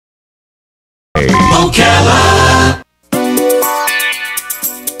Ocala.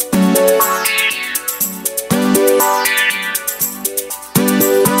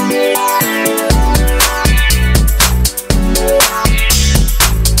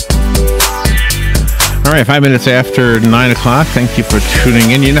 All right, 5 minutes after 9 o'clock. Thank you for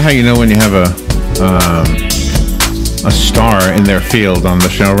tuning in. You know how you know when you have a star in their field on the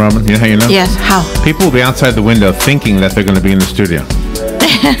show, Robin? You know how you know? Yes, how? People will be outside the window thinking that they're going to be in the studio.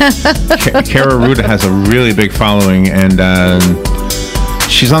 Kaira Rouda has a really big following, and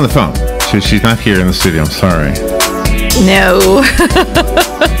she's on the phone. She's not here in the studio. I'm sorry. No.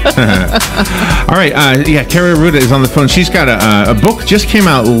 All right. Yeah, Kaira Rouda is on the phone. She's got a book just came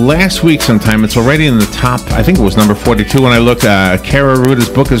out last week sometime. It's already in the top. I think it was number 42 when I looked. Kaira Rouda's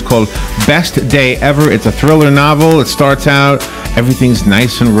book is called Best Day Ever. It's a thriller novel. It starts out everything's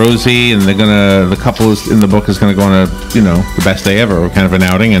nice and rosy, and the couple in the book is gonna go on a the best day ever, kind of an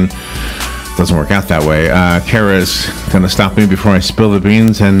outing, and it doesn't work out that way. Kaira is gonna stop me before I spill the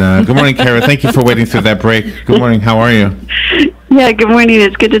beans. And good morning, Kaira. Thank you for waiting through that break. Good morning. How are you? Yeah, good morning.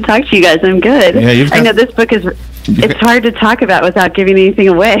 It's good to talk to you guys. I'm good. Yeah, I know this book it's hard to talk about without giving anything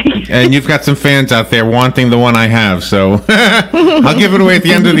away. And you've got some fans out there wanting the one I have, so I'll give it away at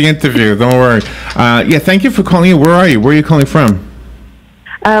the end of the interview. Don't worry. Yeah, thank you for calling in. Where are you? Where are you calling from?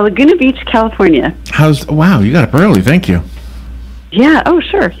 Laguna Beach, California. Wow, you got up early. Thank you. Yeah. Oh,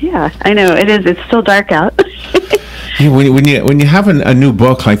 sure. Yeah, I know it is. It's still dark out. Yeah, when you have a new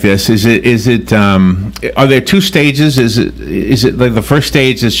book like this, is it are there two stages? Is it like the first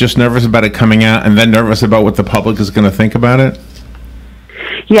stage is just nervous about it coming out, and then nervous about what the public is going to think about it?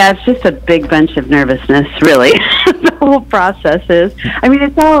 Yeah, it's just a big bunch of nervousness, really. The whole process is. I mean,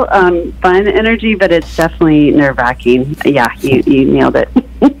 it's all fun energy, but it's definitely nerve-wracking. Yeah, you nailed it.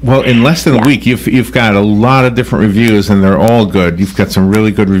 Well, in less than a week, you've got a lot of different reviews, and they're all good. You've got some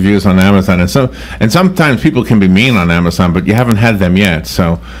really good reviews on Amazon, and sometimes people can be mean on Amazon, but you haven't had them yet.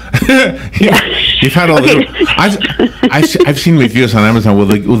 So you've had all. Okay. I've seen reviews on Amazon where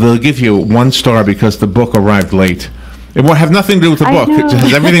they'll give you 1 star because the book arrived late. It will have nothing to do with the book. It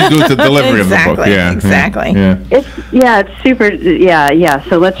has everything to do with the delivery of the book. Yeah, exactly. Yeah. It's super. Yeah.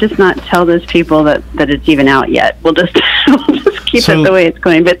 So let's just not tell those people that it's even out yet. We'll just keep it the way it's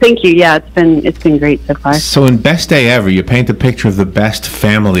going. But thank you. Yeah, it's been great so far. So in Best Day Ever, you paint a picture of the best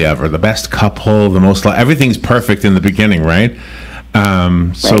family ever, the best couple, the most. Everything's perfect in the beginning, right?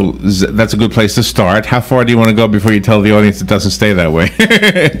 So that's a good place to start. How far do you want to go before you tell the audience it doesn't stay that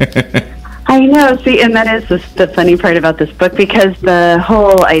way? I know. See, and that is the funny part about this book, because the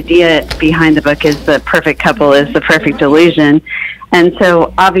whole idea behind the book is the perfect couple is the perfect illusion. And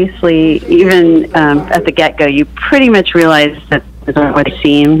so obviously, even at the get-go, you pretty much realize that there's what a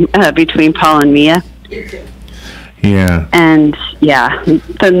scene between Paul and Mia. Yeah. And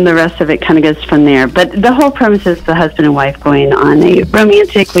then the rest of it kind of goes from there. But the whole premise is the husband and wife going on a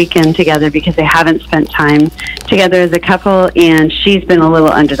romantic weekend together because they haven't spent time together as a couple, and she's been a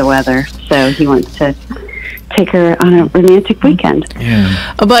little under the weather, so he wants to take her on a romantic weekend.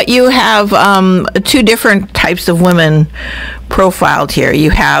 Yeah. But you have 2 different types of women profiled here. You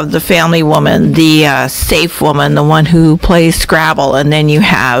have the family woman, the safe woman, the one who plays Scrabble, and then you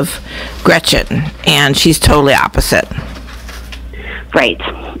have Gretchen, and she's totally opposite. Right.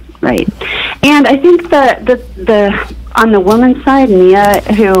 And I think the on the woman's side, Mia,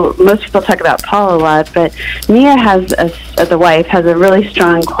 who most people talk about Paul a lot, but Mia the wife has a really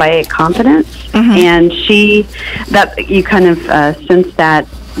strong, quiet confidence, and you kind of sense that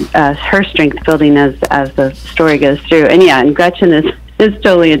her strength building as the story goes through. And Gretchen is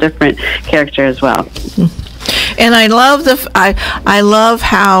totally a different character as well. And I love I love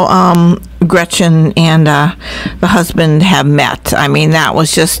how Gretchen and the husband have met. I mean, that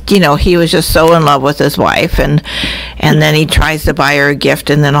was just, he was just so in love with his wife, and then he tries to buy her a gift,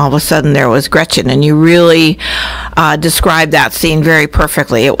 and then all of a sudden there was Gretchen, and you really described that scene very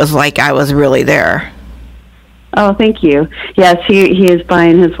perfectly. It was like I was really there. Oh, thank you. Yes, he is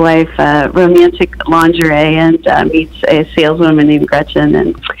buying his wife romantic lingerie and meets a saleswoman named Gretchen,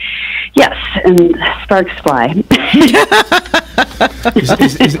 and yes, and sparks fly.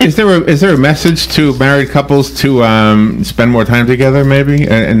 Is there a message to married couples to spend more time together, maybe,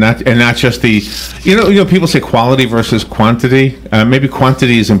 and not just the people say quality versus quantity. Maybe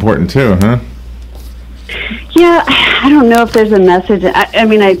quantity is important too, huh? Yeah, I don't know if there's a message. I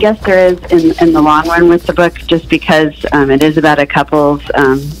mean, I guess there is in the long run with the book, just because it is about a couple's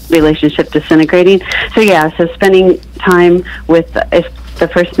relationship disintegrating. So yeah, so spending time with if the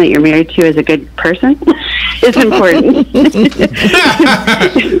person that you're married to is a good person is important.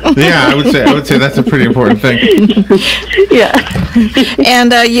 Yeah, I would say that's a pretty important thing. Yeah.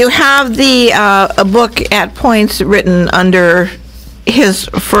 And you have the a book at points written under his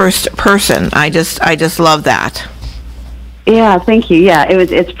first person. I just love that. Yeah, thank you. Yeah,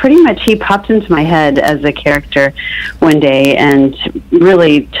 it's pretty much, he popped into my head as a character one day and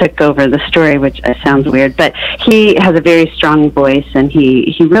really took over the story, which sounds weird, but he has a very strong voice, and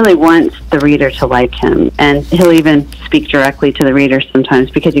he really wants the reader to like him, and he'll even speak directly to the reader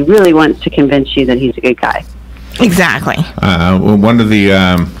sometimes because he really wants to convince you that he's a good guy. Exactly. One of the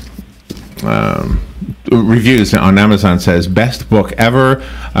reviews on Amazon says, best book ever,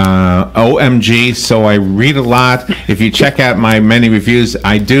 OMG, so I read a lot. If you check out my many reviews,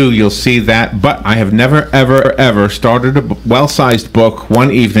 you'll see that, but I have never, ever started a well-sized book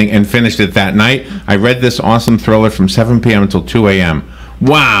one evening and finished it that night. I read this awesome thriller from 7 p.m. until 2 a.m.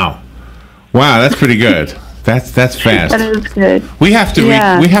 Wow, that's pretty good. That's fast. That is good. We have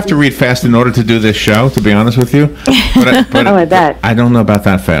to read fast in order to do this show, to be honest with you. But I bet. I don't know about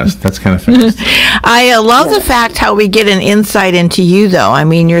that fast. That's kind of fast. I love the fact how we get an insight into you, though. I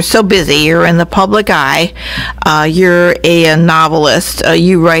mean, you're so busy. You're in the public eye. You're a novelist.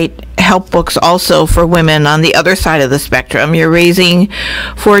 You write help books also for women on the other side of the spectrum. You're raising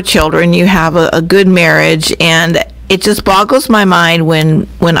 4 children. You have a good marriage, and it just boggles my mind when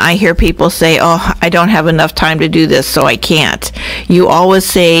I hear people say, oh, I don't have enough time to do this, so I can't. You always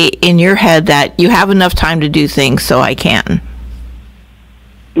say in your head that you have enough time to do things, so I can.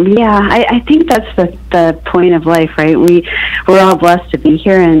 Yeah, I think that's the point of life, right? We're all blessed to be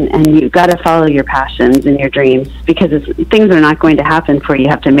here, and you've got to follow your passions and your dreams, because things are not going to happen for you. You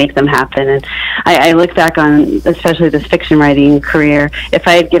have to make them happen. And I look back on, especially this fiction writing career, if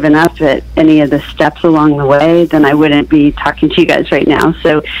I had given up at any of the steps along the way, then I wouldn't be talking to you guys right now.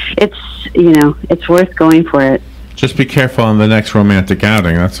 So it's worth going for it. Just be careful on the next romantic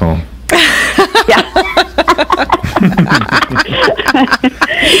outing, that's all. Yeah.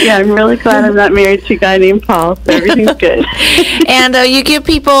 Yeah, I'm really glad I'm not married to a guy named Paul, so everything's good. And you give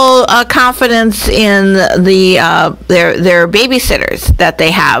people confidence in their babysitters that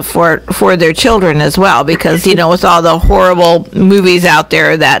they have for their children as well, because with all the horrible movies out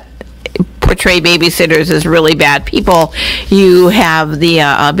there that portray babysitters as really bad people, you have the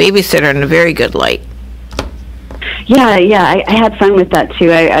babysitter in a very good light. Yeah, I had fun with that too.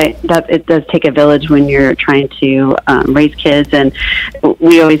 That it does take a village when you're trying to raise kids, and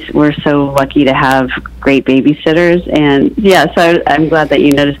we're so lucky to have great babysitters. And yeah, so I'm glad that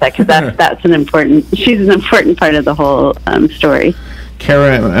you noticed that, because she's an important part of the whole story.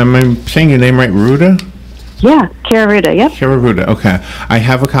 Kaira, am I saying your name right? Rouda? Yeah, Kaira Rouda, yep. Kaira Rouda, okay. I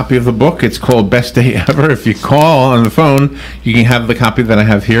have a copy of the book. It's called Best Day Ever. If you call on the phone, you can have the copy that I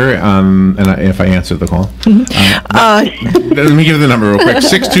have here, and if I answer the call. Let me give the number real quick,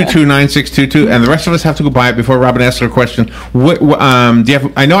 622-9622, and the rest of us have to go buy it before Robin asks her question. Do you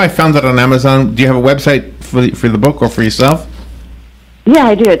have? I know I found it on Amazon. Do you have a website for the book or for yourself? Yeah,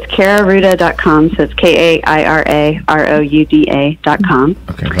 I do. It's KairaRouda.com, so it's KairaRouda.com.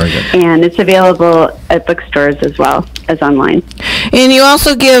 Okay, very good. And it's available at bookstores as well as online. And you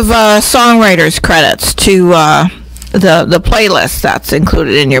also give songwriters credits to the playlist that's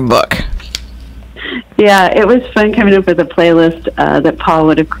included in your book. Yeah, it was fun coming up with a playlist that Paul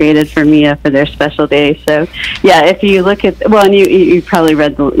would have created for Mia for their special day. So, yeah, if you look at, and you probably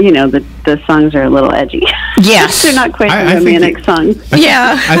read the songs are a little edgy. Yes. They're not quite romantic songs.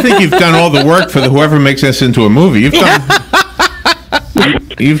 I think you've done all the work for whoever makes this into a movie. You've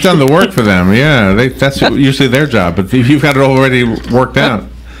done the work for them. Yeah, that's usually their job, but you've got it already worked out.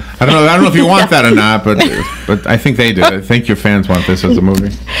 I don't know if you want that or not, but I think they do. I think your fans want this as a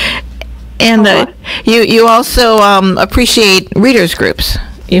movie. And you also appreciate readers groups.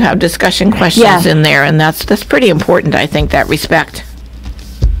 You have discussion questions in there, and that's pretty important, I think, that respect.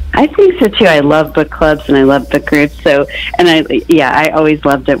 I think so too. I love book clubs and I love book groups. So, and I always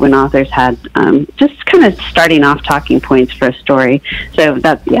loved it when authors had just kind of starting off talking points for a story. So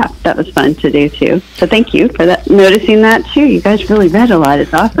that was fun to do too. So thank you for that, noticing that too. You guys really read a lot.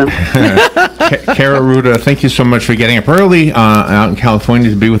 It's awesome. Kaira Rouda, thank you so much for getting up early out in California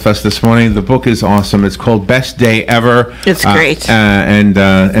to be with us this morning. The book is awesome. It's called Best Day Ever. It's great. And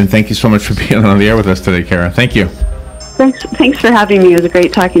thank you so much for being on the air with us today, Kaira. Thank you. Thanks for having me. It was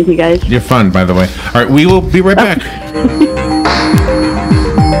great talking to you guys. You're fun, by the way. All right, we will be right back.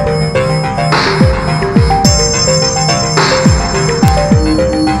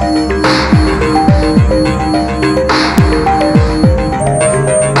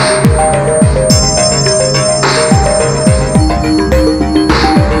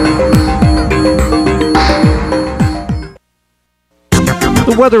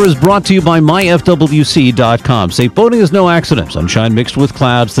 weather is brought to you by myfwc.com. Safe boating is no accident. Sunshine mixed with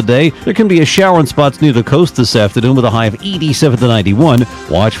clouds today. There can be a shower in spots near the coast this afternoon with a high of 87 to 91.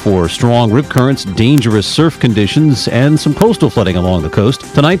 Watch for strong rip currents, dangerous surf conditions, and some coastal flooding along the coast.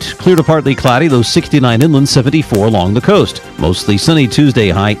 Tonight, clear to partly cloudy, low 69 inland, 74 along the coast. Mostly sunny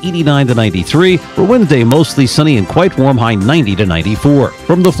Tuesday, high 89 to 93. For Wednesday, mostly sunny and quite warm, high 90 to 94.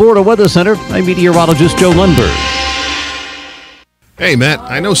 From the Florida Weather Center, I'm meteorologist Joe Lundberg. Hey, Matt,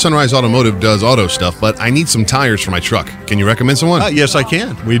 I know Sunrise Automotive does auto stuff, but I need some tires for my truck. Can you recommend someone? Yes, I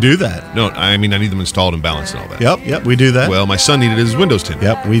can. We do that. No, I mean, I need them installed and balanced and all that. Yep, we do that. Well, my son needed his windows tinted.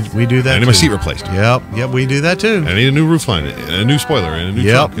 Yep, we do that. I need my seat replaced. Yep, we do that too. I need a new roof line, and a new spoiler, and a new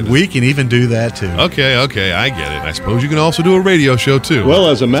trunk. Yep, we can even do that too. Okay, I get it. I suppose you can also do a radio show too. Well,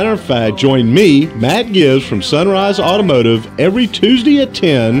 as a matter of fact, join me, Matt Gibbs from Sunrise Automotive, every Tuesday at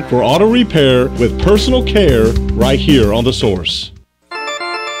 10 for auto repair with personal care right here on The Source.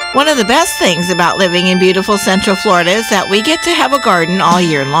 One of the best things about living in beautiful Central Florida is that we get to have a garden all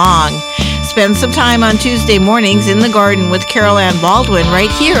year long. Spend some time on Tuesday mornings in the garden with Carol Ann Baldwin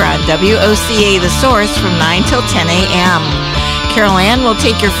right here on WOCA The Source from 9 till 10 a.m. Carol Ann will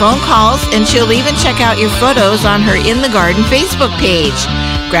take your phone calls, and she'll even check out your photos on her In the Garden Facebook page.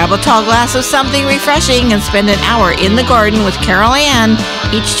 Grab a tall glass of something refreshing and spend an hour in the garden with Carol Ann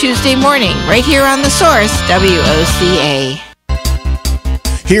each Tuesday morning right here on The Source, WOCA.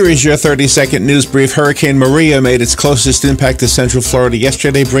 Here is your 30-second news brief. Hurricane Maria made its closest impact to Central Florida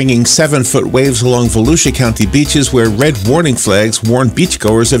yesterday, bringing 7-foot waves along Volusia County beaches where red warning flags warned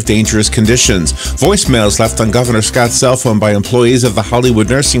beachgoers of dangerous conditions. Voicemails left on Governor Scott's cell phone by employees of the Hollywood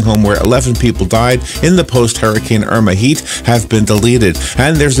nursing home where 11 people died in the post-Hurricane Irma heat have been deleted.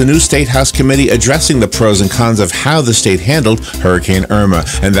 And there's a new State House committee addressing the pros and cons of how the state handled Hurricane Irma.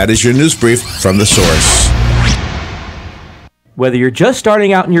 And that is your news brief from The Source. Whether you're just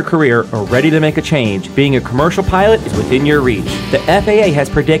starting out in your career or ready to make a change, being a commercial pilot is within your reach. The FAA has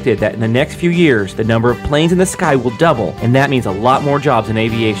predicted that in the next few years, the number of planes in the sky will double, and that means a lot more jobs in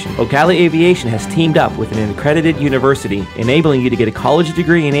aviation. Ocala Aviation has teamed up with an accredited university, enabling you to get a college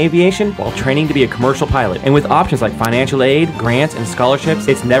degree in aviation while training to be a commercial pilot. And with options like financial aid, grants, and scholarships,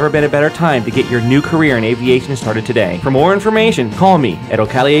 it's never been a better time to get your new career in aviation started today. For more information, call me at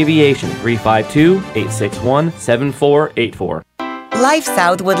Ocala Aviation, 352-861-7484. Life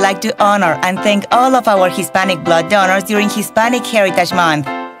South would like to honor and thank all of our Hispanic blood donors during Hispanic Heritage Month.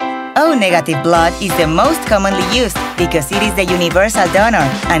 O negative blood is the most commonly used because it is the universal donor,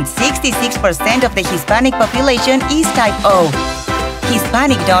 and 66% of the Hispanic population is type O.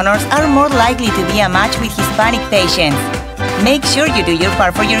 Hispanic donors are more likely to be a match with Hispanic patients. Make sure you do your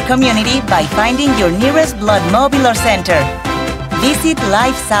part for your community by finding your nearest blood mobile or center. Visit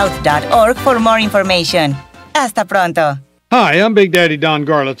lifesouth.org for more information. Hasta pronto. Hi, I'm Big Daddy Don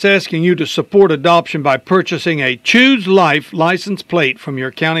Garlitz, asking you to support adoption by purchasing a Choose Life license plate from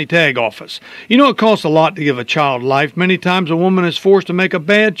your county tag office. You know it costs a lot to give a child life. Many times a woman is forced to make a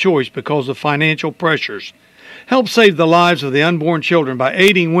bad choice because of financial pressures. Help save the lives of the unborn children by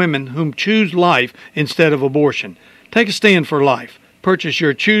aiding women whom choose life instead of abortion. Take a stand for life. Purchase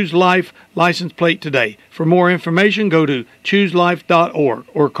your Choose Life license plate today. For more information, go to chooselife.org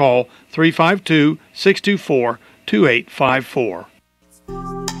or call 352-624-2854.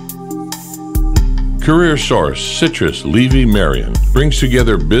 Career Source, Citrus, Levy, Marion brings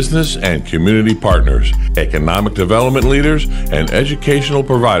together business and community partners, economic development leaders, and educational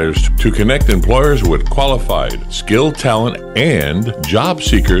providers to connect employers with qualified, skilled talent and job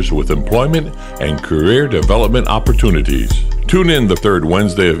seekers with employment and career development opportunities. Tune in the third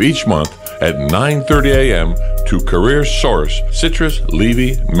Wednesday of each month at 9:30 a.m. to Career Source, Citrus,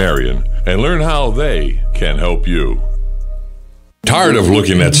 Levy, Marion, and learn how they can help you. Tired of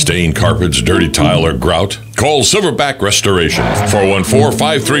looking at stained carpets, dirty tile, or grout? Call Silverback Restoration,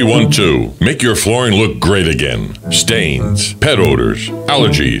 414-5312. Make your flooring look great again. Stains, pet odors,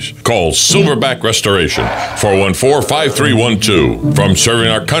 allergies. Call Silverback Restoration, 414-5312. From serving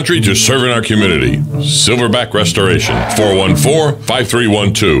our country to serving our community. Silverback Restoration,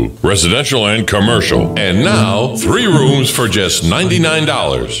 414-5312. Residential and commercial. And now, 3 rooms for just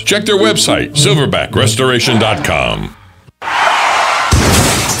 $99. Check their website, silverbackrestoration.com.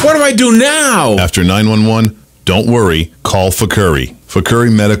 What do I do now? After 911, don't worry, call Fakuri.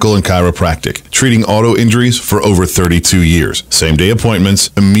 Fakuri Medical and Chiropractic, treating auto injuries for over 32 years. Same-day appointments,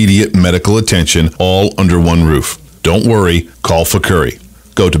 immediate medical attention, all under one roof. Don't worry, call Fakuri.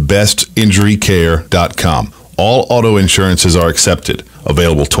 Go to bestinjurycare.com. All auto insurances are accepted.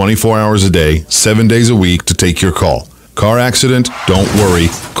 Available 24 hours a day, 7 days a week to take your call. Car accident? Don't worry,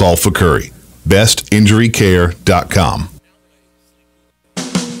 call Fakuri. bestinjurycare.com.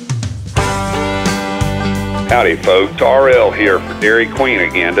 Howdy, folks. RL here for Dairy Queen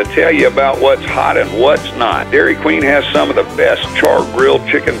again to tell you about what's hot and what's not. Dairy Queen has some of the best char-grilled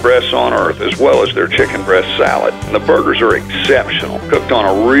chicken breasts on earth, as well as their chicken breast salad. And the burgers are exceptional, cooked on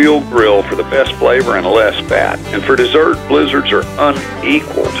a real grill for the best flavor and less fat. And for dessert, blizzards are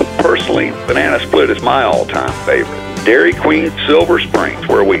unequaled. Personally, banana split is my all-time favorite. Dairy Queen Silver Springs,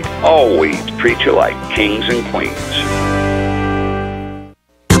 where we always treat you like kings and queens.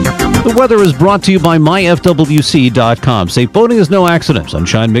 The weather is brought to you by myfwc.com. Safe boating is no accident.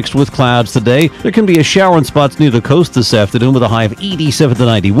 Sunshine mixed with clouds today. There can be a shower in spots near the coast this afternoon with a high of 87 to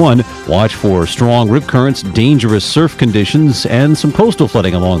 91. Watch for strong rip currents, dangerous surf conditions, and some coastal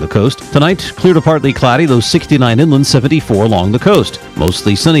flooding along the coast. Tonight, clear to partly cloudy, low 69 inland, 74 along the coast.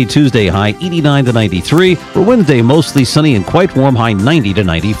 Mostly sunny Tuesday, high 89 to 93. For Wednesday, mostly sunny and quite warm, high 90 to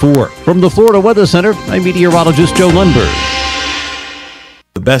 94. From the Florida Weather Center, I'm meteorologist Joe Lundberg.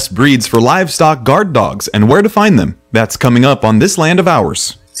 The best breeds for livestock guard dogs and where to find them. That's coming up on This Land of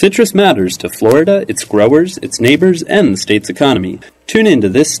Ours. Citrus matters to Florida, its growers, its neighbors, and the state's economy. Tune in to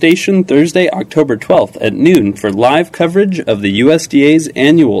this station Thursday, October 12th at noon for live coverage of the USDA's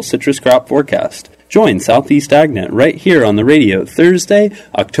annual citrus crop forecast. Join Southeast AgNet right here on the radio Thursday,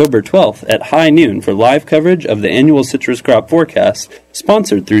 October 12th at high noon for live coverage of the annual citrus crop forecast,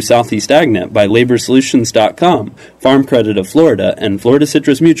 sponsored through Southeast AgNet by LaborSolutions.com, Farm Credit of Florida, and Florida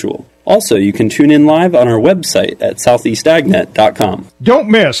Citrus Mutual. Also, you can tune in live on our website at southeastagnet.com. Don't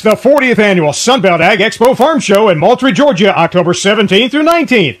miss the 40th Annual Sunbelt Ag Expo Farm Show in Moultrie, Georgia, October 17th through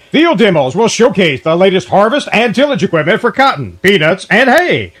 19th. Field demos will showcase the latest harvest and tillage equipment for cotton, peanuts, and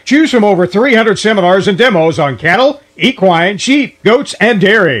hay. Choose from over 300 seminars and demos on cattle, equine, sheep, goats, and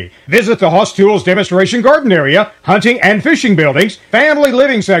dairy. Visit the Hoss Tools demonstration garden area, hunting and fishing buildings, family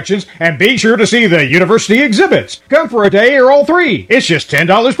living sections, and be sure to see the university exhibits. Come for a day or all three. It's just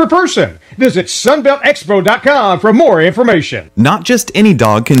 $10 per person. Visit sunbeltexpo.com for more information. Not just any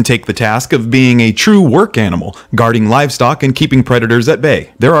dog can take the task of being a true work animal, guarding livestock and keeping predators at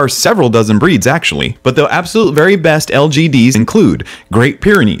bay. There are several dozen breeds actually, but the absolute very best LGDs include Great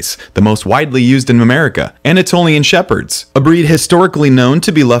Pyrenees, the most widely used in America, and Anatolian Shepherds, a breed historically known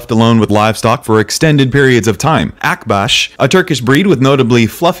to be left alone with livestock for extended periods of time. Akbash, a Turkish breed with notably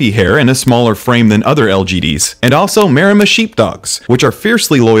fluffy hair and a smaller frame than other LGDs. And also Marima sheepdogs, which are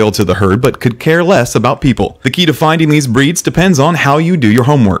fiercely loyal to the herd but could care less about people. The key to finding these breeds depends on how you do your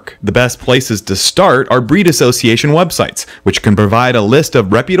homework. The best places to start are breed association websites, which can provide a list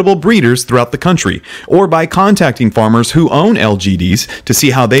of reputable breeders throughout the country, or by contacting farmers who own LGDs to see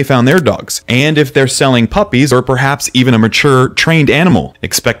how they found their dogs, and if they're selling puppies or perhaps even a mature, trained animal.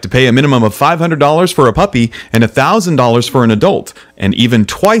 Expect to pay a minimum of $500 for a puppy and $1,000 for an adult, and even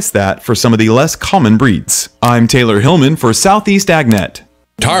twice that for some of the less common breeds. I'm Taylor Hillman for Southeast AgNet.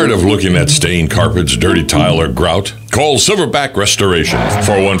 Tired of looking at stained carpets, dirty tile, or grout? Call Silverback Restoration,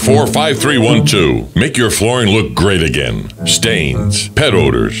 414-5312. Make your flooring look great again. Stains, pet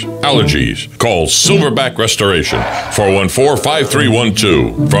odors, allergies. Call Silverback Restoration,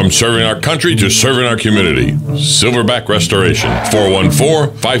 414-5312. From serving our country to serving our community. Silverback Restoration,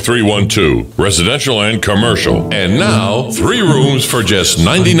 414-5312. Residential and commercial. And now, 3 rooms for just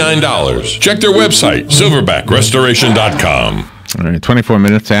 $99. Check their website, silverbackrestoration.com. All right, 24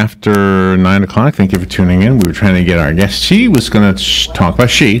 minutes after 9 o'clock. Thank you for tuning in. We were trying to get our guest. She was going to talk about,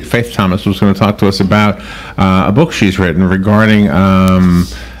 Faith Thomas, was going to talk to us about a book she's written regarding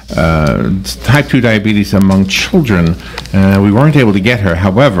type 2 diabetes among children. We weren't able to get her.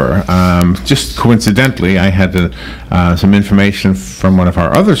 However, just coincidentally, I had some information from one of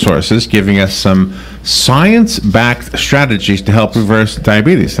our other sources giving us some science-backed strategies to help reverse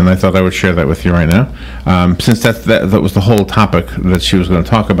diabetes, and I thought I would share that with you right now, since that was the whole topic that she was going to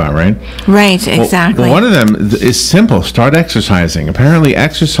talk about, right? Right, exactly. Well, one of them is simple: start exercising. Apparently,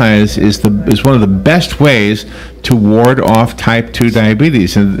 exercise is one of the best ways to ward off type 2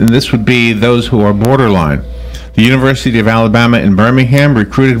 diabetes, and this would be those who are borderline. The University of Alabama in Birmingham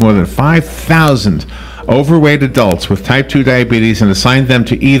recruited more than 5,000 overweight adults with type 2 diabetes and assigned them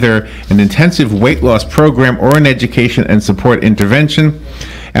to either an intensive weight loss program or an education and support intervention.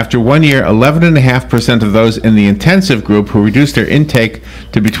 After 1 year, 11.5% of those in the intensive group who reduced their intake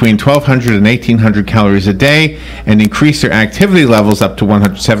to between 1,200 and 1,800 calories a day and increased their activity levels up to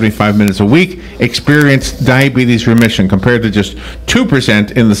 175 minutes a week experienced diabetes remission, compared to just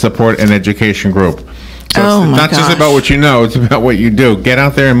 2% in the support and education group. So it's not just about what you know, it's about what you do. Get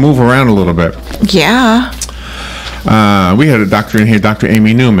out there and move around a little bit. Yeah. We had a doctor in here, Dr.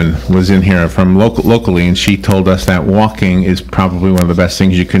 Amy Newman was in here from locally, and she told us that walking is probably one of the best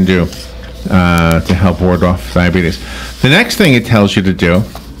things you can do to help ward off diabetes. The next thing it tells you to do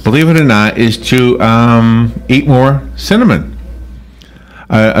believe it or not, is to eat more cinnamon.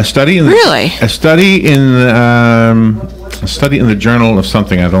 A study in the, a study in the Journal of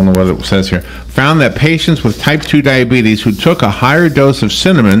something, I don't know what it says here, found that patients with type 2 diabetes who took a higher dose of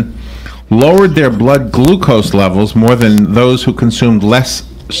cinnamon lowered their blood glucose levels more than those who consumed less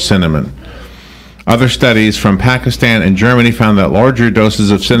cinnamon. Other studies from Pakistan and Germany found that larger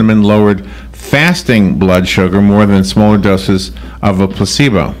doses of cinnamon lowered fasting blood sugar more than smaller doses of a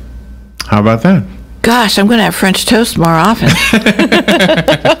placebo. How about that? Gosh, I'm going to have French toast more often.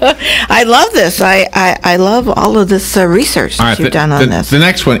 I love this. I love all of this research that you've done on this. The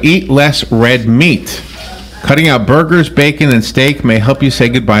next one, eat less red meat. Cutting out burgers, bacon, and steak may help you say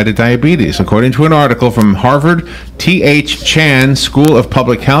goodbye to diabetes. According to an article from Harvard T.H. Chan School of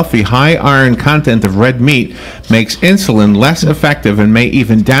Public Health, the high iron content of red meat makes insulin less effective and may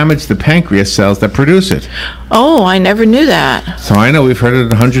even damage the pancreas cells that produce it. Oh, I never knew that. So I know we've heard it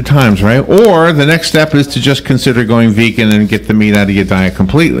 100 times, right? Or the next step is to just consider going vegan and get the meat out of your diet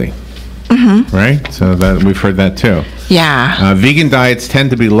completely. Mm-hmm. Right? So that we've heard that too. Yeah. Vegan diets tend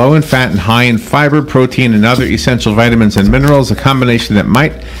to be low in fat and high in fiber, protein, and other essential vitamins and minerals, a combination that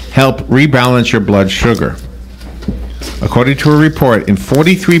might help rebalance your blood sugar. According to a report,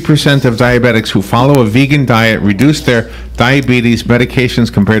 43% of diabetics who follow a vegan diet reduce their diabetes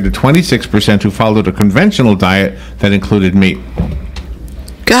medications compared to 26% who followed a conventional diet that included meat.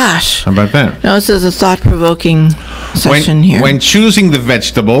 Gosh. How about that? No, this is a thought-provoking session here. When choosing the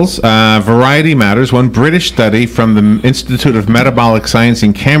vegetables, variety matters. One British study from the Institute of Metabolic Science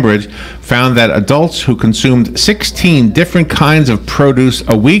in Cambridge found that adults who consumed 16 different kinds of produce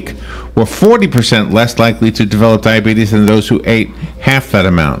a week were 40% less likely to develop diabetes than those who ate half that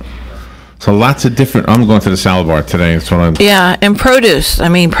amount. So lots of different. I'm going to the salad bar today. That's what I'm. Yeah, and produce. I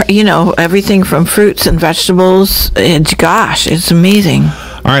mean, everything from fruits and vegetables. Gosh, it's amazing.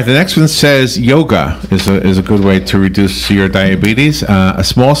 All right, the next one says yoga is a good way to reduce your diabetes. A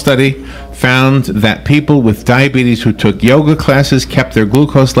small study found that people with diabetes who took yoga classes kept their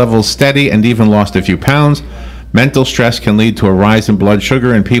glucose levels steady and even lost a few pounds. Mental stress can lead to a rise in blood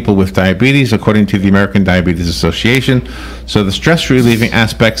sugar in people with diabetes, according to the American Diabetes Association. So the stress-relieving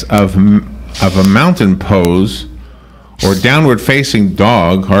aspects of a mountain pose or downward-facing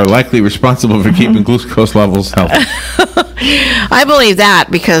dog are likely responsible for keeping glucose levels healthy. I believe that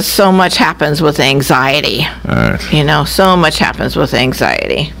because so much happens with anxiety. All right. So much happens with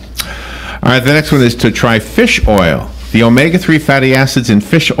anxiety. All right, the next one is to try fish oil. The omega-3 fatty acids in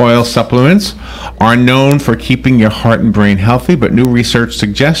fish oil supplements are known for keeping your heart and brain healthy, but new research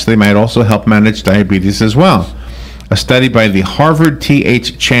suggests they might also help manage diabetes as well. A study by the Harvard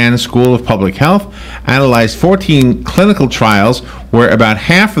T.H. Chan School of Public Health analyzed 14 clinical trials where about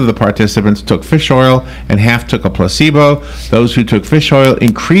half of the participants took fish oil and half took a placebo. Those who took fish oil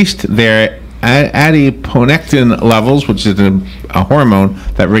increased their adiponectin levels, which is a hormone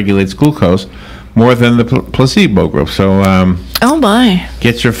that regulates glucose, more than the placebo group. So, oh my!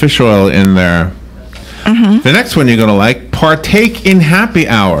 Get your fish oil in there. Mm-hmm. The next one you're going to like: partake in happy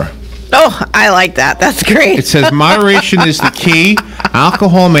hour. Oh, I like that. That's great. It says moderation is the key.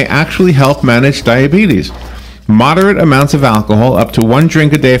 Alcohol may actually help manage diabetes. Moderate amounts of alcohol, up to 1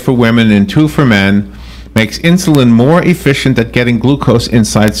 drink a day for women and 2 for men, makes insulin more efficient at getting glucose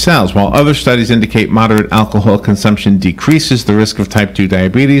inside cells, while other studies indicate moderate alcohol consumption decreases the risk of type 2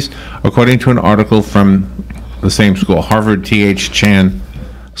 diabetes, according to an article from the same school, Harvard T.H. Chan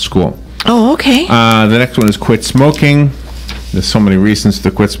School. Oh, okay. The next one is quit smoking. There's so many reasons to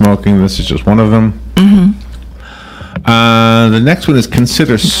quit smoking. This is just one of them. Mm-hmm. The next one is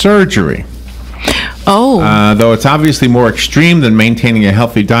consider surgery. Oh. Though it's obviously more extreme than maintaining a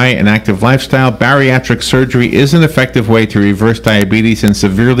healthy diet and active lifestyle, bariatric surgery is an effective way to reverse diabetes in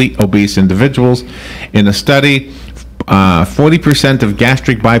severely obese individuals. In a study, 40% of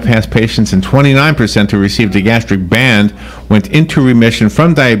gastric bypass patients and 29% who received a gastric band went into remission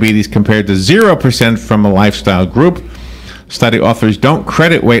from diabetes compared to 0% from a lifestyle group. Study authors don't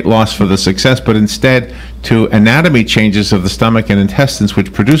credit weight loss for the success, but instead to anatomy changes of the stomach and intestines,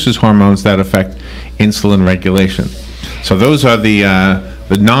 which produces hormones that affect insulin regulation. So those are the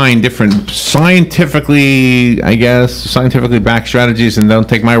 9 different scientifically backed strategies, and don't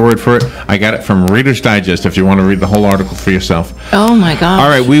take my word for it. I got it from Reader's Digest if you want to read the whole article for yourself. Oh my gosh. All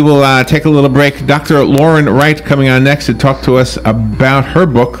right, we will take a little break. Dr. Lauren Wright coming on next to talk to us about her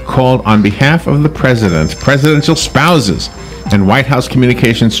book called On Behalf of the President, Presidential Spouses and White House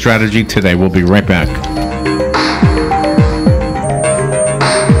Communication Strategy Today. We'll be right back.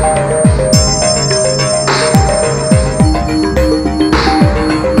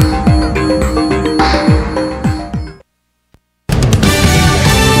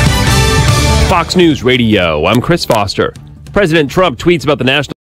 Fox News Radio, I'm Chris Foster. President Trump tweets about the national